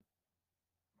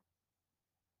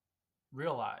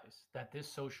realize that this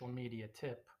social media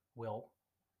tip will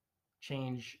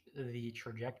change the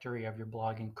trajectory of your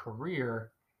blogging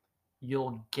career,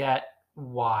 you'll get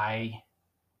why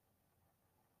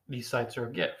these sites are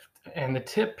a gift. And the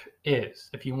tip is,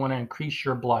 if you want to increase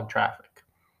your blog traffic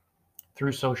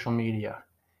through social media,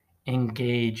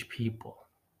 engage people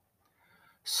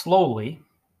slowly,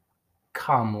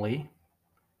 calmly,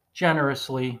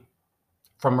 generously,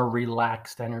 from a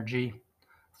relaxed energy,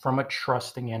 from a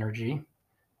trusting energy.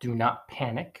 Do not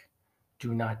panic.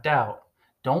 Do not doubt.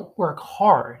 Don't work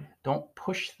hard. Don't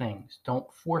push things.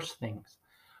 Don't force things.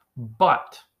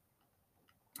 But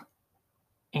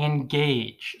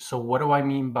engage. So, what do I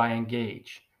mean by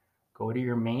engage? Go to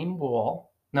your main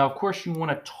wall. Now, of course, you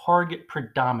want to target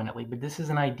predominantly, but this is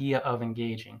an idea of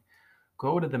engaging.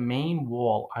 Go to the main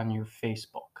wall on your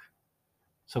Facebook.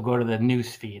 So, go to the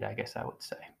news feed, I guess I would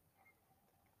say,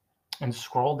 and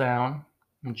scroll down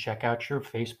and check out your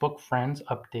Facebook friends'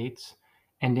 updates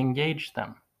and engage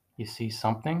them. You see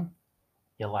something,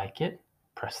 you like it,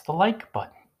 press the like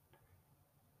button.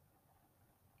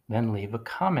 Then leave a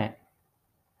comment.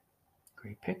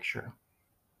 Great picture.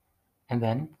 And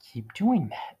then keep doing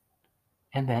that.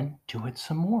 And then do it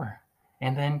some more.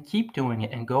 And then keep doing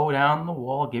it and go down the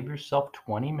wall. Give yourself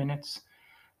 20 minutes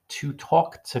to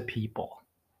talk to people.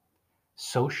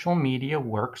 Social media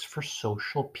works for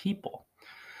social people.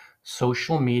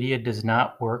 Social media does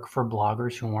not work for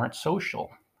bloggers who aren't social.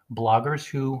 Bloggers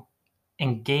who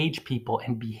engage people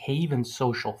and behave in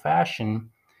social fashion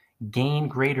gain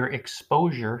greater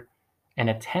exposure and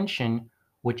attention,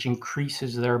 which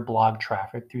increases their blog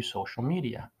traffic through social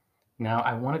media. Now,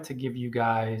 I wanted to give you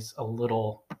guys a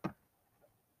little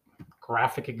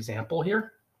graphic example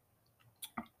here.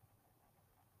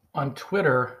 On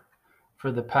Twitter,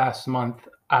 for the past month,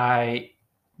 I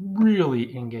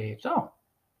really engaged.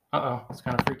 It's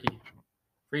kind of freaky.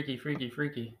 Freaky, freaky,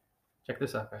 freaky. Check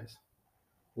this out, guys.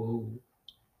 Whoa.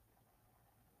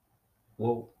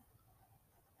 Whoa.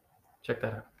 Check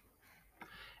that out.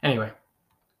 Anyway,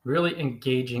 really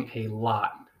engaging a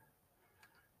lot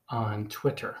on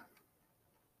Twitter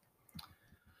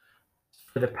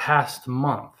for the past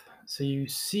month. So you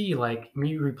see like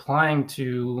me replying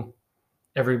to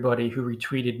everybody who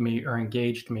retweeted me or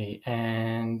engaged me,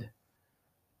 and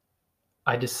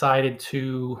I decided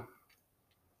to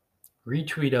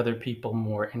retweet other people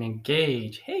more and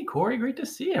engage. Hey, Corey, great to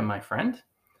see you, my friend.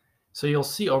 So you'll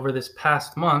see over this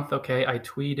past month, okay, I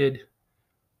tweeted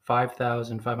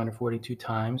 5,542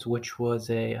 times, which was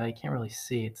I can't really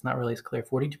see, it's not really as clear,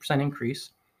 42%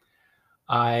 increase.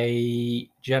 I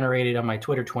generated on my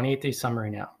Twitter 28-day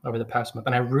summary now over the past month,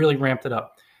 and I really ramped it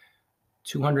up.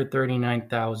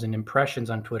 239,000 impressions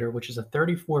on Twitter, which is a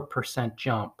 34%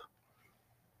 jump.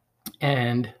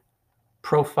 And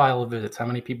profile visits, how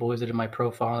many people visited my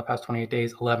profile in the past 28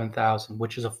 days? 11,000,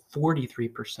 which is a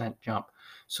 43% jump.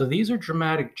 So these are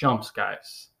dramatic jumps,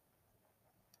 guys.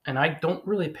 And I don't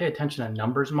really pay attention to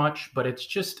numbers much, but it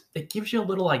gives you a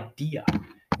little idea.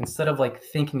 Instead of like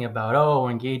thinking about, oh,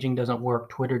 engaging doesn't work,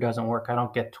 Twitter doesn't work, I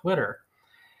don't get Twitter.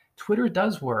 Twitter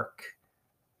does work.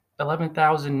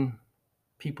 11,000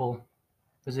 people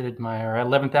visited or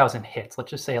 11,000 hits. Let's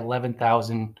just say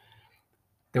 11,000.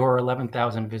 There were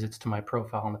 11,000 visits to my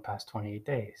profile in the past 28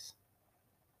 days.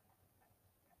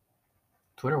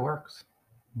 Twitter works.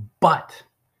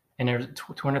 And there's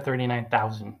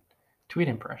 239,000 tweet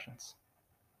impressions.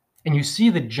 And you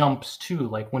see the jumps too,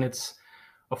 like when it's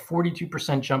a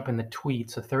 42% jump in the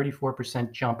tweets, a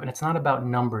 34% jump, and it's not about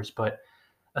numbers, but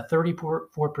a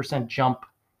 34% jump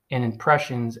in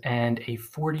impressions and a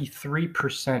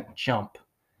 43% jump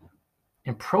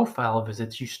in profile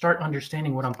visits, you start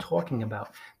understanding what I'm talking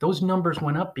about. Those numbers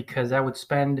went up because I would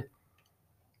spend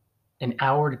an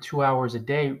hour to 2 hours a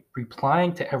day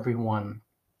replying to everyone,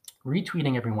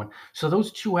 retweeting everyone. So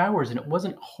those 2 hours, and it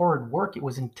wasn't hard work, it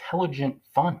was intelligent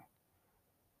fun.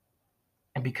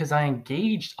 And because I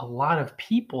engaged a lot of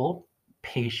people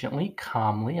patiently,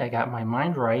 calmly, I got my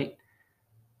mind right,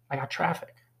 I got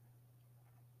traffic.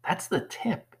 That's the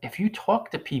tip. If you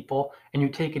talk to people and you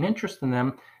take an interest in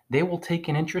them, they will take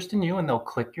an interest in you, and they'll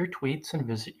click your tweets and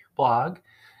visit your blog,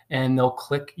 and they'll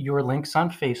click your links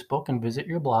on Facebook and visit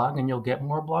your blog, and you'll get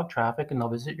more blog traffic, and they'll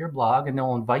visit your blog, and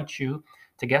they'll invite you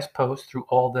to guest post through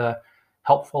all the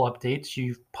helpful updates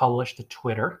you've published to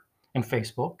Twitter and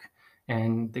Facebook.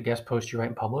 And the guest post you write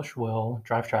and publish will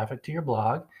drive traffic to your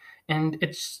blog. And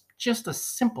it's just a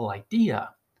simple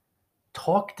idea.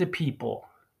 Talk to people.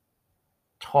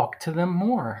 Talk to them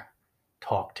more.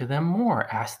 Talk to them more.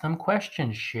 Ask them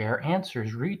questions. Share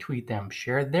answers. Retweet them.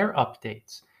 Share their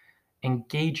updates.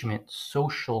 Engagement,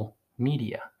 social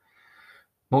media.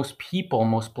 most people,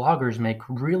 most bloggers make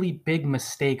really big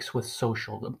mistakes with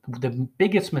social. The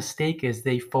biggest mistake is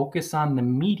they focus on the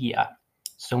media.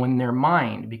 So in their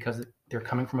mind, because they're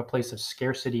coming from a place of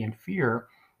scarcity and fear,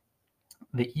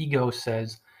 the ego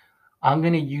says, I'm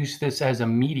going to use this as a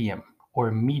medium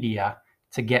or media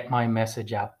to get my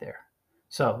message out there.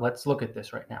 So let's look at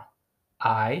this right now.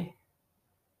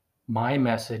 My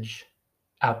message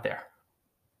out there.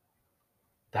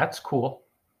 That's cool.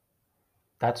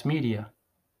 That's media.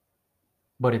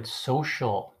 But it's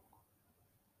social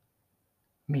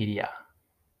media.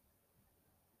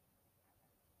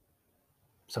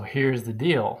 So here's the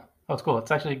deal. Oh, it's cool. It's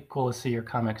actually cool to see your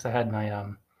comments. I had my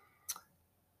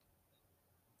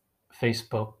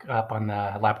Facebook up on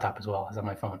the laptop as well as on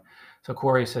my phone. So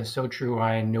Corey says, so true,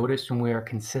 Ryan. Noticed when we are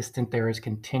consistent, there is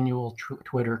continual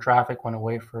Twitter traffic. Went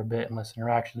away for a bit and less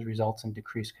interactions results in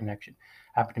decreased connection.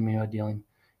 Happened to me while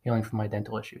healing from my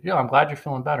dental issue. Yeah, I'm glad you're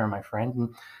feeling better, my friend.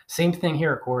 And same thing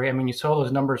here, Corey. I mean, you saw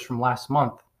those numbers from last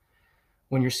month.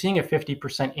 When you're seeing a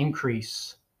 50%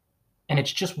 increase, and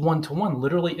it's just one-to-one,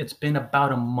 literally, it's been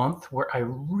about a month where I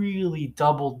really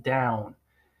doubled down.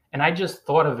 And I just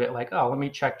thought of it like, oh, let me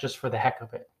check just for the heck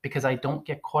of it, because I don't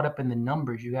get caught up in the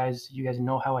numbers. You guys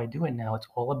know how I do it now. It's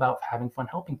all about having fun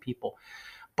helping people.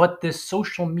 But this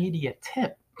social media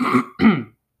tip,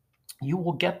 you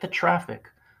will get the traffic.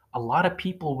 A lot of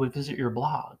people will visit your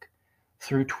blog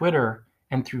through Twitter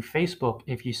and through Facebook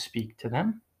if you speak to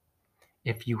them,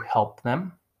 if you help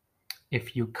them,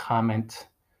 if you comment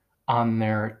on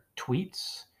their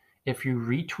tweets, if you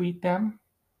retweet them,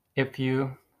 if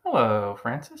you, hello,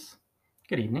 Francis.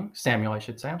 Good evening. Samuel, I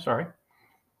should say. I'm sorry.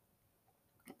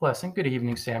 Blessing. Good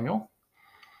evening, Samuel.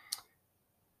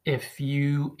 If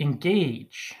you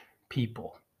engage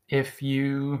people, if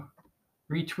you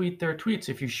retweet their tweets,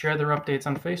 if you share their updates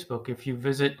on Facebook, if you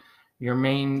visit your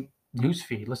main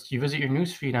newsfeed, you visit your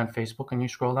newsfeed on Facebook and you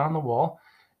scroll down the wall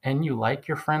and you like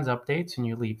your friends' updates and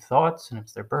you leave thoughts, and if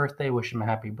it's their birthday, wish them a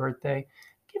happy birthday.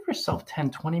 Give yourself 10,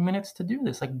 20 minutes to do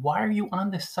this. Like, why are you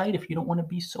on this site if you don't want to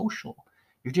be social?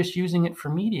 You're just using it for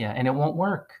media and it won't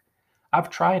work. I've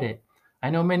tried it. I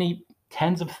know many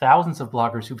tens of thousands of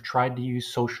bloggers who've tried to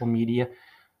use social media.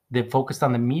 They've focused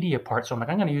on the media part. So I'm like,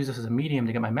 I'm going to use this as a medium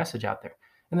to get my message out there.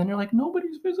 And then you're like,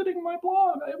 nobody's visiting my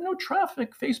blog. I have no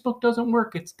traffic. Facebook doesn't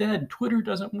work. It's dead. Twitter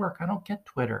doesn't work. I don't get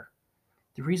Twitter.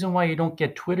 The reason why you don't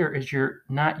get Twitter is you're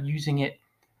not using it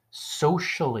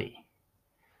socially.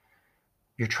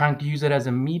 You're trying to use it as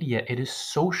a media. It is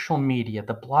social media.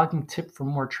 The blogging tip for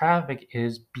more traffic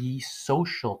is be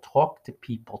social. Talk to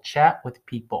people. Chat with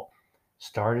people.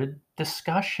 Start a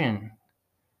discussion.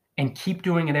 And keep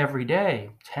doing it every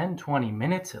day. 10, 20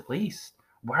 minutes at least.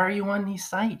 Why are you on these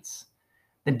sites?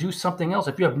 Then do something else.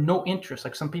 If you have no interest,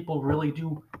 like some people really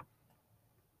do.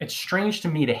 It's strange to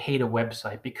me to hate a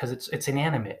website because it's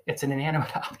inanimate. It's an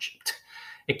inanimate object.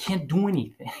 It can't do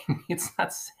anything. It's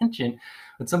not sentient.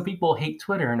 But some people hate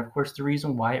Twitter, and of course the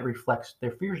reason why, it reflects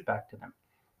their fears back to them.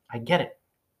 I get it.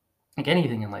 Like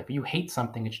anything in life, if you hate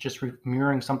something, it's just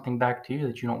mirroring something back to you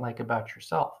that you don't like about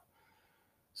yourself.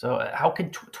 So how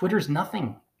could Twitter's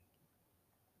nothing?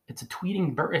 It's a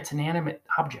tweeting bird. It's an animate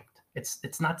object.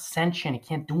 It's not sentient. It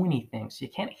can't do anything. So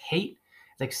you can't hate.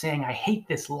 It's like saying, I hate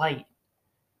this light.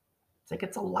 It's like,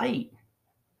 it's a light.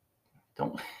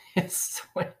 Don't, it's,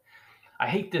 I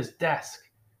hate this desk.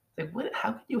 It's like, what,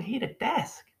 how could you hate a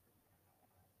desk?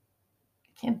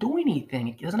 It can't do anything.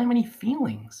 It doesn't have any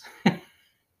feelings.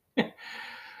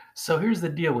 So here's the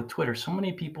deal with Twitter. So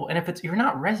many people, and if you're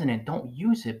not resonant, don't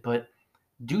use it, but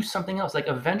do something else. Like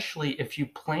eventually, if you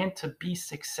plan to be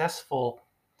successful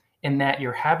in that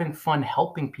you're having fun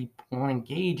helping people and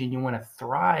engage and you want to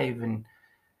thrive, and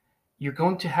you're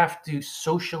going to have to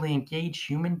socially engage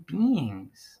human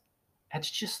beings.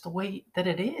 That's just the way that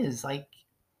it is. Like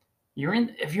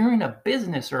if you're in a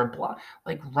business or a blog,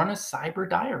 like run a cyber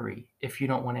diary. If you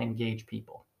don't want to engage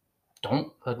people,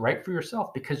 don't write for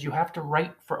yourself, because you have to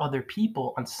write for other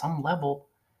people on some level.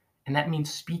 And that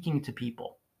means speaking to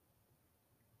people.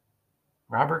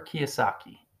 Robert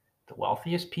Kiyosaki, the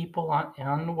wealthiest people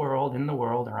in the world,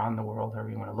 however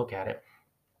you want to look at it,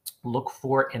 look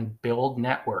for and build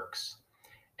networks.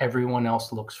 Everyone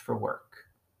else looks for work.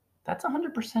 That's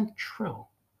 100% true.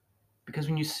 Because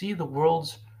when you see the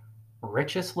world's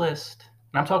richest list,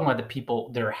 and I'm talking about the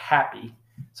people that are happy,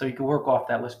 so you can work off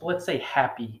that list, but let's say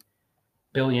happy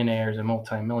billionaires and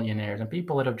multimillionaires and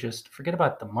people that have just, forget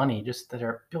about the money, just that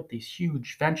are built these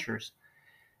huge ventures.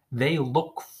 They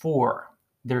look for,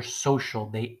 they're social,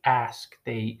 they ask,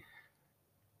 they,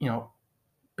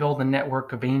 build a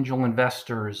network of angel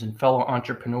investors and fellow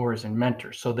entrepreneurs and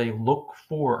mentors. So they look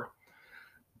for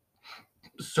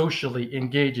socially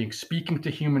engaging, speaking to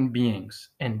human beings,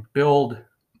 and build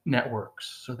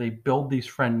networks. So they build these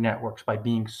friend networks by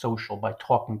being social, by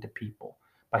talking to people,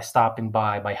 by stopping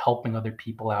by helping other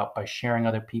people out, by sharing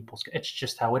other people's. It's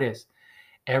just how it is.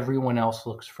 Everyone else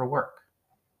looks for work.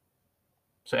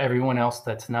 So everyone else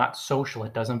that's not social,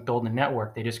 it doesn't build a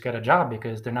network, they just got a job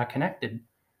because they're not connected.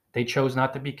 They chose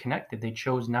not to be connected. They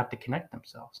chose not to connect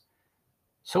themselves.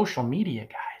 Social media,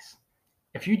 guys,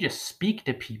 if you just speak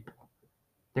to people,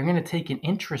 they're going to take an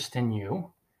interest in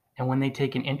you. And when they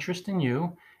take an interest in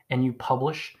you and you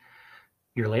publish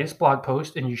your latest blog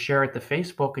post and you share it to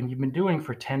Facebook and you've been doing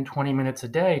for 10, 20 minutes a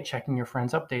day, checking your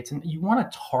friends' updates, and you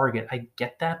want to target, I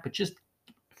get that, but just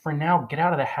for now, get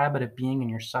out of the habit of being in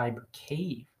your cyber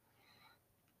cave.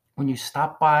 When you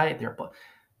stop by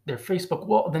their Facebook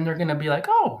wall, then they're going to be like,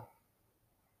 oh,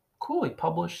 cool, he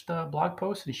published a blog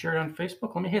post and he shared it on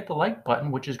Facebook. Let me hit the like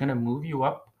button, which is going to move you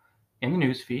up in the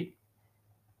news feed.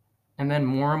 And then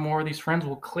more and more of these friends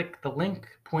will click the link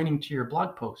pointing to your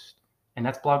blog post. And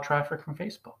that's blog traffic from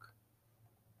Facebook.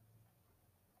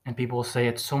 And people will say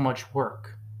it's so much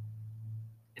work.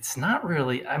 It's not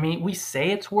really. I mean, we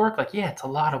say it's work. Like, yeah, it's a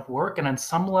lot of work. And on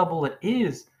some level it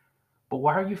is. But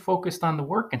why are you focused on the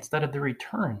work instead of the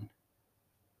return?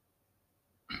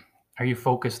 Are you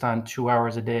focused on 2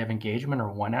 hours a day of engagement or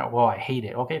 1 hour? Well, I hate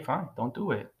it. Okay, fine. Don't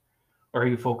do it. Or are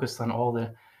you focused on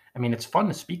it's fun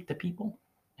to speak to people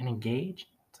and engage.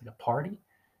 It's like a party.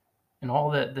 And all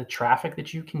the traffic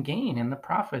that you can gain and the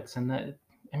profits it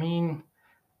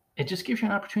just gives you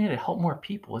an opportunity to help more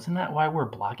people. Isn't that why we're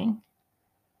blogging?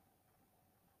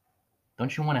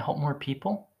 Don't you want to help more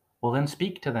people? Well, then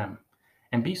speak to them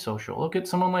and be social. Look at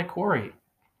someone like Corey.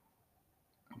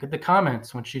 Look at the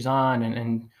comments when she's on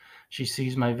and she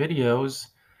sees my videos,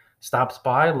 stops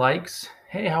by, likes,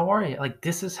 hey, how are you? Like,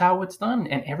 this is how it's done.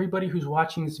 And everybody who's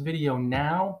watching this video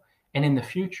now and in the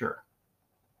future,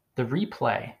 the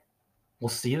replay, will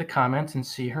see the comments and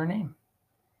see her name.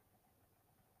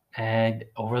 And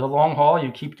over the long haul,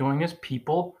 you keep doing this,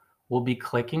 people will be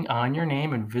clicking on your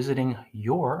name and visiting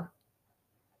your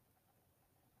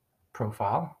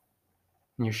profile.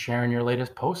 And you're sharing your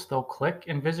latest post, they'll click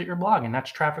and visit your blog. And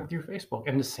that's traffic through Facebook.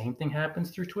 And the same thing happens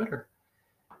through Twitter.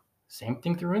 Same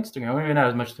thing through Instagram. Maybe not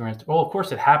as much through Instagram. Well, of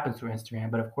course, it happens through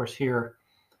Instagram. But of course, here,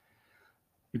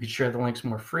 you could share the links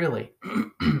more freely.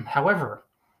 However,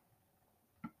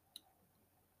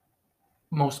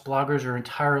 most bloggers are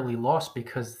entirely lost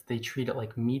because they treat it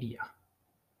like media.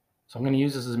 So I'm going to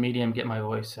use this as a medium, get my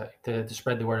voice to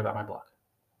spread the word about my blog.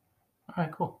 All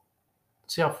right, cool.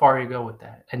 Let's see how far you go with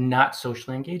that. And not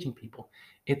socially engaging people.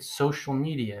 It's social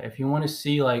media. If you want to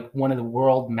see like one of the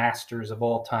world masters of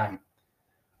all time,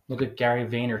 look at Gary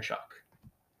Vaynerchuk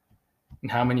and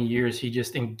how many years he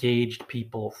just engaged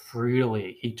people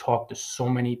freely. He talked to so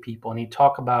many people and he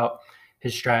talked about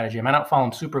his strategy. I don't follow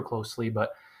him super closely,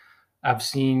 but I've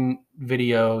seen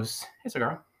videos, hey,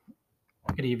 Cigar,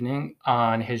 good evening,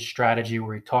 on his strategy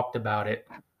where he talked about it.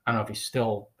 I don't know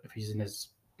if he's in his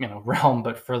realm,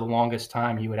 but for the longest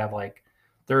time, he would have like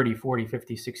 30, 40,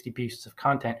 50, 60 pieces of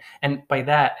content. And by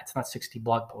that, it's not 60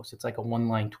 blog posts. It's like a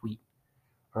one-line tweet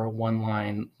or a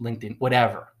one-line LinkedIn,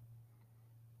 whatever.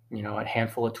 A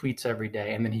handful of tweets every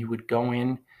day. And then he would go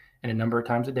in and a number of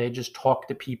times a day, just talk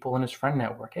to people in his friend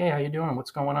network. Hey, how you doing? What's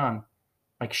going on?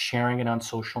 Like sharing it on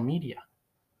social media.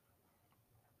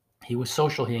 He was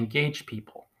social. He engaged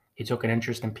people. He took an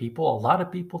interest in people. A lot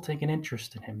of people take an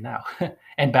interest in him now.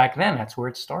 And back then, that's where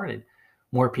it started.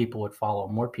 More people would follow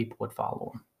him. More people would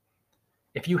follow him.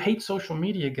 If you hate social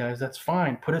media, guys, that's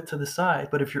fine. Put it to the side.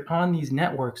 But if you're on these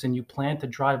networks and you plan to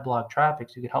drive blog traffic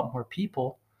so you can help more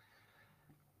people,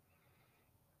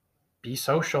 be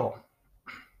social.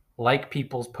 Like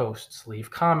people's posts. Leave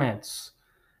comments.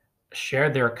 Share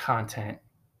their content.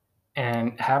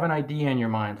 And have an idea in your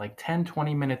mind, like 10,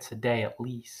 20 minutes a day at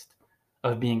least,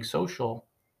 of being social.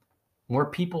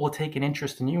 More people will take an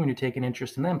interest in you and you take an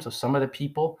interest in them. So some of the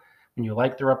people, when you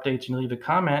like their updates and you leave a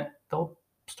comment, they'll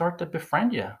start to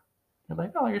befriend you. They're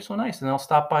like, oh, you're so nice. And they'll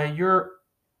stop by your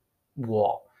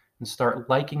wall and start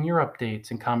liking your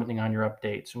updates and commenting on your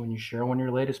updates. And when you share one of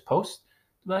your latest posts,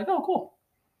 they're like, oh, cool.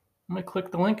 I'm going to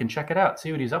click the link and check it out,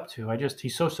 see what he's up to.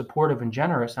 He's so supportive and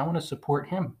generous. I want to support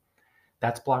him.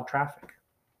 That's blog traffic.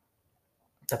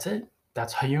 That's it.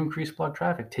 That's how you increase blog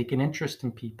traffic. Take an interest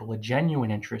in people, a genuine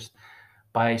interest,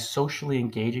 by socially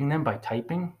engaging them, by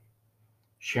typing,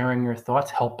 sharing your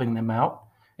thoughts, helping them out,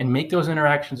 and make those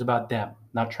interactions about them,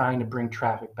 not trying to bring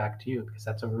traffic back to you, because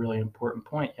that's a really important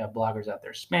point. You have bloggers out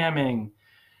there spamming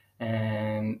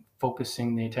and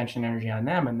focusing the attention and energy on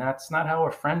them, and that's not how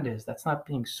a friend is. That's not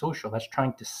being social. That's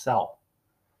trying to sell.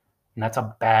 And that's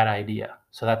a bad idea.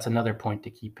 So that's another point to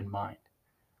keep in mind.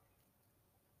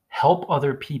 Help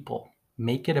other people.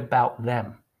 Make it about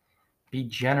them. Be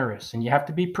generous. And you have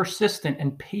to be persistent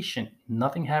and patient.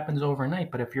 Nothing happens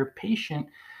overnight. But if you're patient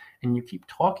and you keep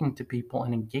talking to people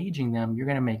and engaging them, you're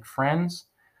going to make friends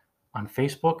on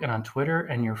Facebook and on Twitter,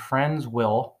 and your friends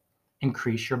will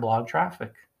increase your blog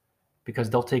traffic because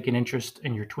they'll take an interest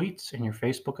in your tweets and your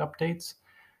Facebook updates,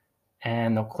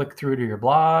 and they'll click through to your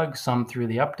blog, some through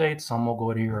the updates, some will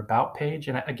go to your about page.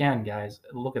 And again, guys,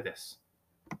 look at this.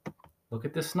 Look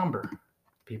at this number.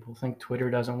 People think Twitter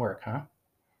doesn't work, huh?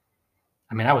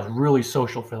 I mean, I was really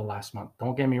social for the last month.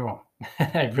 Don't get me wrong.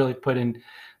 I really put in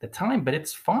the time, but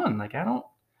it's fun. Like I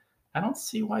don't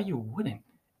see why you wouldn't.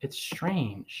 It's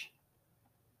strange.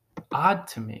 Odd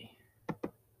to me.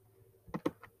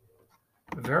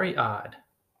 Very odd.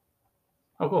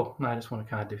 Oh, cool. No, I just want to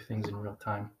kind of do things in real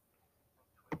time.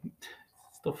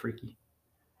 Still freaky.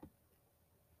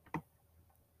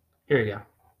 Here you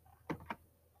go.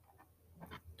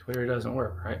 Twitter doesn't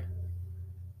work, right?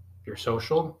 If you're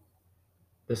social,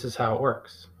 this is how it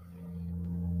works.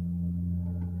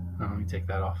 Oh, let me take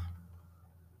that off.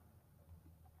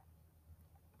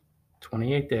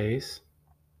 28 days.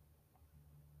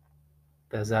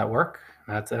 Does that work?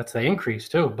 That's the increase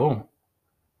too. Boom.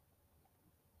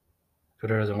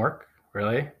 Twitter doesn't work?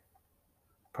 Really?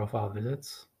 Profile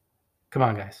visits? Come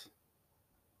on, guys.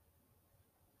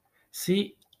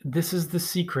 See, this is the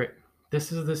secret.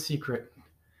 This is the secret.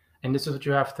 And this is what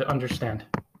you have to understand.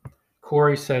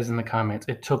 Corey says in the comments,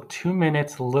 it took 2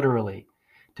 minutes literally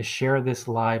to share this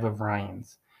live of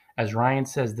Ryan's. As Ryan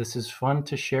says, this is fun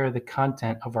to share the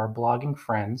content of our blogging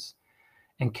friends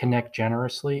and connect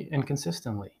generously and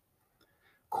consistently.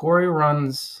 Corey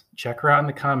runs, check her out in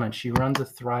the comments, she runs a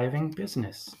thriving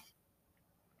business.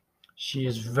 She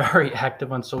is very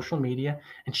active on social media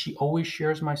and she always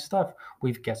shares my stuff.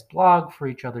 We've guest blogged for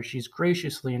each other. She's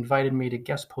graciously invited me to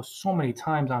guest post so many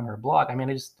times on her blog. I mean,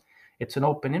 it's an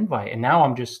open invite. And now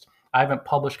I haven't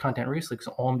published content recently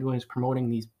because all I'm doing is promoting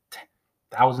these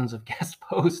thousands of guest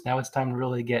posts. Now it's time to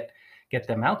really get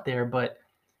them out there. But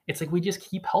it's like we just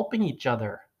keep helping each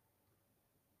other.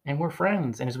 And we're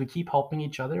friends. And as we keep helping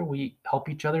each other, we help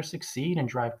each other succeed and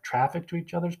drive traffic to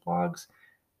each other's blogs.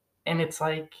 And it's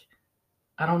like,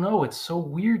 I don't know, it's so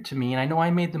weird to me. And I know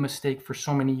I made the mistake for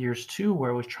so many years too,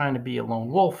 where I was trying to be a lone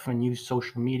wolf and use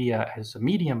social media as a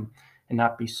medium and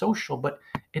not be social. But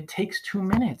it takes 2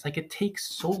 minutes. Like it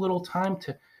takes so little time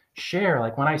to share.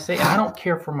 Like when I say, I don't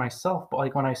care for myself, but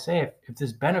like when I say, if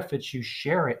this benefits you,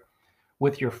 share it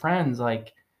with your friends,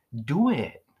 like do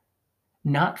it.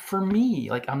 Not for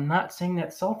me. Like I'm not saying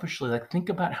that selfishly. Like think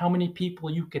about how many people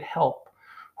you could help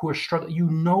who are struggling. You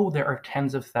know there are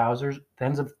tens of thousands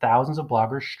of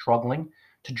bloggers struggling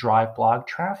to drive blog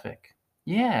traffic.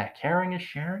 Yeah, caring is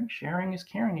sharing, sharing is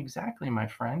caring. Exactly, my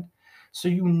friend. So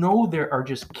you know there are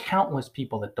just countless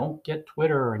people that don't get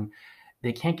Twitter and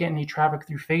they can't get any traffic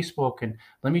through Facebook and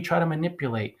let me try to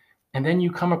manipulate. And then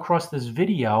you come across this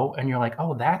video and you're like,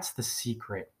 oh, that's the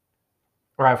secret.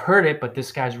 Or I've heard it, but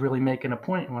this guy's really making a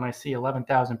point. And when I see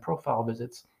 11,000 profile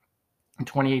visits in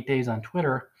 28 days on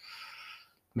Twitter,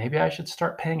 maybe I should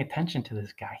start paying attention to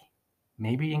this guy.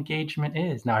 Maybe engagement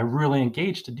is. Now, I really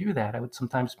engage to do that. I would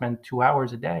sometimes spend 2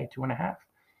 hours a day, 2.5,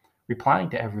 replying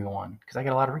to everyone because I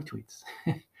get a lot of retweets.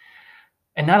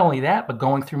 And not only that, but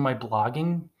going through my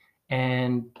blogging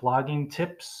and blogging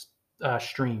tips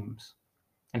streams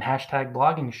and hashtag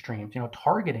blogging streams,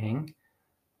 targeting.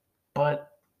 But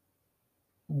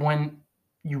when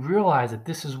you realize that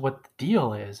this is what the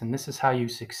deal is and this is how you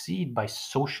succeed by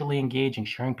socially engaging,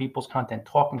 sharing people's content,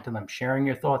 talking to them, sharing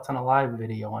your thoughts on a live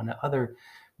video, on another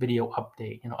video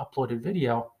update, uploaded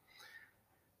video,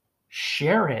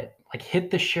 share it. Like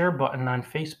hit the share button on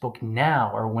Facebook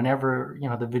now or whenever,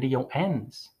 the video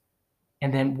ends.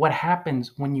 And then what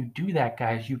happens when you do that,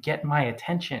 guys, you get my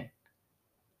attention.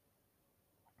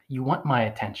 You want my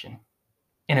attention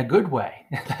in a good way.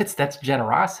 That's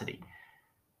generosity.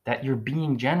 That you're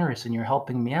being generous and you're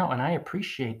helping me out. And I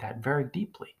appreciate that very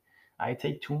deeply. I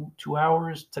take two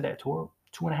hours today,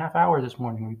 2.5 hours this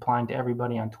morning replying to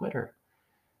everybody on Twitter.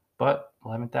 But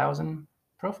 11,000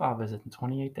 profile visits in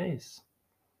 28 days.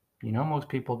 Most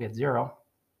people get 0.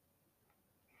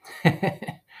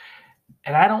 And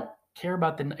I don't care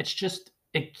about it's just,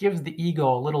 it gives the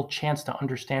ego a little chance to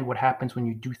understand what happens when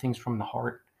you do things from the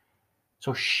heart.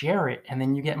 So share it, and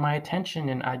then you get my attention,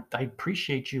 and I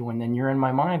appreciate you, and then you're in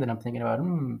my mind, and I'm thinking about,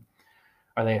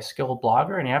 are they a skilled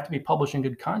blogger? And you have to be publishing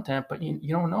good content, but you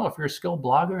don't know. If you're a skilled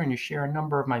blogger and you share a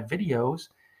number of my videos,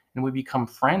 and we become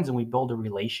friends and we build a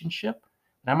relationship,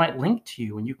 And I might link to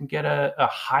you, and you can get a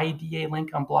high DA link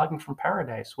on Blogging from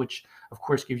Paradise, which of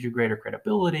course gives you greater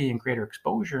credibility and greater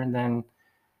exposure. And then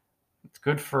it's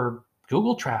good for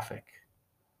Google traffic.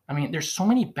 I mean, there's so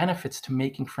many benefits to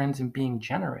making friends and being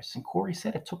generous. And Corey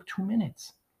said it took 2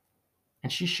 minutes.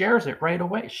 And she shares it right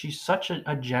away. She's such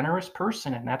a generous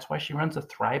person, and that's why she runs a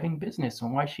thriving business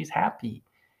and why she's happy.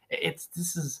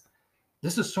 This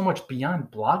is so much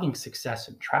beyond blogging success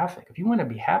and traffic. If you want to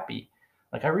be happy,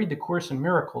 like I read the Course in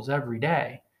Miracles every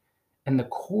day, and the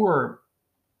core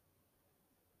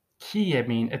key, I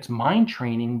mean, it's mind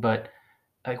training, but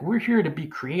like we're here to be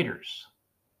creators.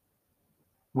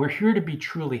 We're here to be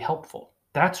truly helpful.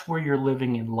 That's where you're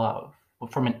living in love,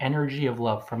 from an energy of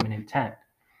love, from an intent.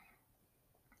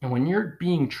 And when you're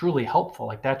being truly helpful,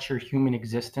 like that's your human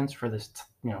existence for this,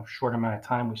 short amount of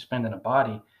time we spend in a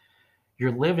body,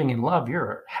 you're living in love.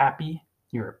 You're happy,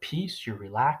 you're at peace, you're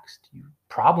relaxed.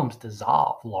 Problems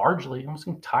dissolve largely, almost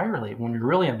entirely, when you're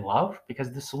really in love,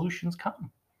 because the solutions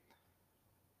come.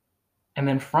 And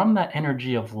then from that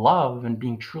energy of love and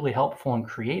being truly helpful and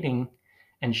creating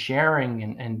and sharing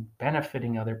and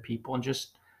benefiting other people and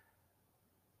just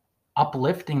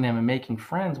uplifting them and making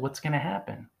friends, what's going to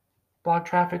happen? Blog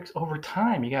traffic's over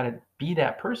time. You got to be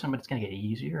that person, but it's going to get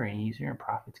easier and easier, and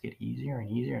profits get easier and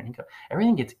easier, and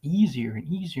everything gets easier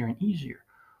and easier and easier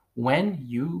when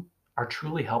you are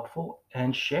truly helpful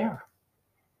and share.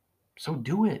 So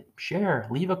do it. Share.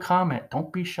 Leave a comment.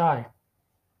 Don't be shy.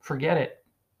 Forget it.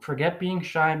 Forget being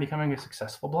shy and becoming a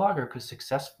successful blogger, because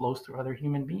success flows through other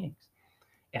human beings.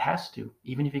 It has to.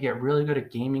 Even if you get really good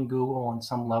at gaming Google on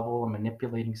some level and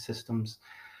manipulating systems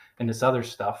and this other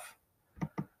stuff,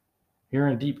 you're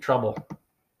in deep trouble,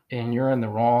 and you're in the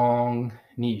wrong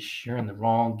niche. You're in the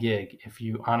wrong gig if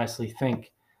you honestly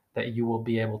think that you will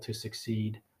be able to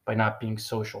succeed by not being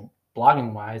social,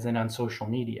 blogging wise, and on social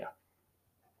media.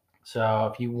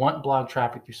 So if you want blog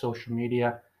traffic through social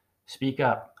media, speak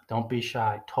up. Don't be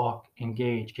shy. Talk,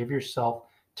 engage. Give yourself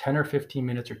 10 or 15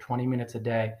 minutes or 20 minutes a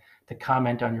day to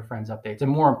comment on your friends' updates.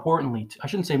 And more importantly, I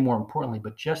shouldn't say more importantly,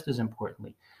 but just as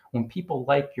importantly, when people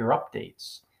like your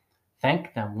updates,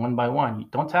 thank them one by one.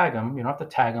 Don't tag them. You don't have to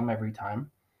tag them every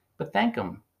time, but thank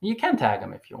them. You can tag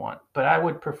them if you want, but I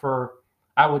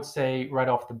would say right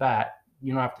off the bat,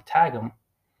 you don't have to tag them,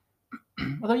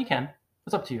 although you can.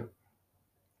 It's up to you.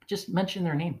 Just mention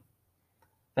their name.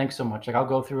 Thanks so much. Like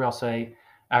I'll say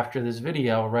after this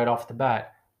video right off the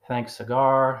bat, thanks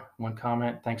Cigar, one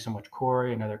comment. Thanks so much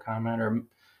Corey, another comment, or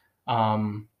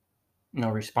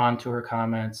respond to her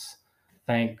comments.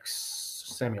 Thanks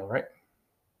Samuel, right?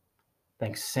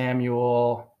 Thanks,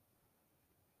 Samuel.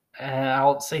 And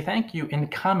I'll say thank you in the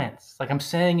comments. Like I'm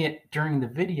saying it during the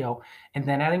video, and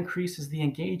then that increases the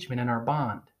engagement in our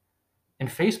bond. And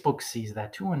Facebook sees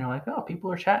that too, and they're like, oh,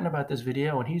 people are chatting about this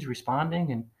video, and he's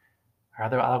responding, and how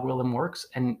their algorithm works.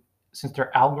 And since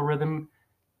their algorithm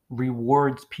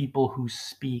rewards people who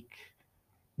speak,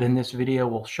 then this video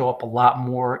will show up a lot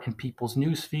more in people's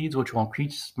news feeds, which will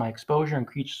increase my exposure,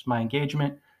 increase my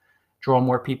engagement, draw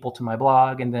more people to my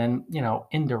blog, and then,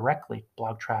 indirectly,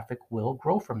 blog traffic will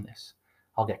grow from this.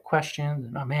 I'll get questions,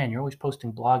 and oh man, you're always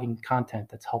posting blogging content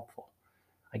that's helpful.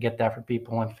 I get that from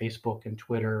people on Facebook and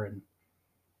Twitter, and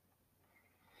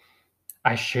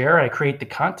I create the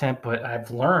content, but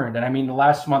I've learned, and I mean, the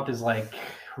last month is like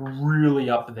really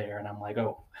up there, and I'm like,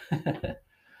 oh,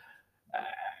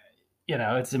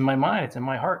 it's in my mind, it's in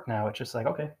my heart now. It's just like,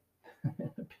 okay,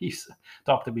 peace,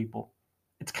 talk to people.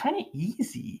 It's kind of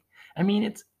easy. I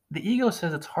mean, the ego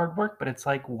says it's hard work, but it's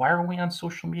like, why are we on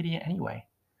social media anyway?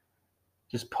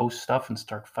 Just post stuff and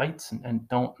start fights, and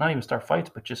not even start fights,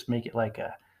 but just make it like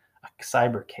a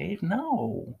cyber cave.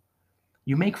 No,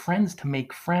 you make friends to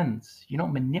make friends. You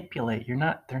don't manipulate. They're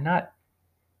not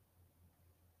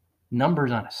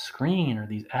numbers on a screen or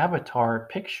these avatar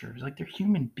pictures. Like, they're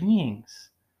human beings.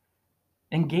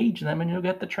 Engage them and you'll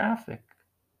get the traffic,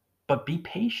 but be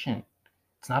patient.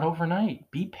 It's not overnight.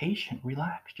 Be patient,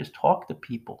 relax, just talk to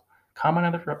people, comment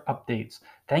on their updates,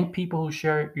 thank people who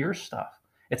share your stuff.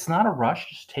 It's not a rush,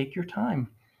 just take your time.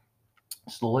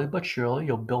 Slowly but surely,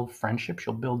 you'll build friendships,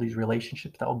 you'll build these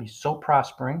relationships that will be so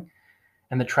prospering,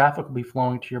 and the traffic will be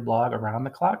flowing to your blog around the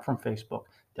clock from Facebook.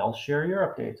 They'll share your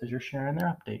updates as you're sharing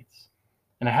their updates.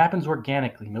 And it happens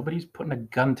organically. Nobody's putting a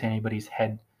gun to anybody's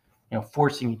head,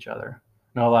 forcing each other.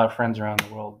 I know a lot of friends around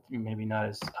the world, maybe not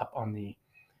as up on the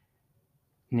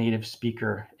native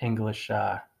speaker English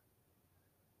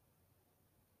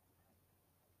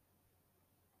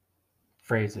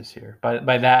phrases here.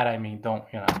 By that I mean, don't,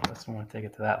 I don't want to take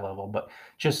it to that level, but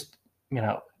just,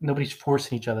 nobody's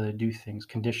forcing each other to do things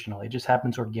conditionally. It just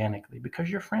happens organically because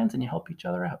you're friends and you help each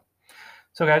other out.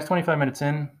 So, guys, 25 minutes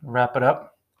in, wrap it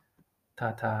up.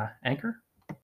 Ta-ta, Anchor.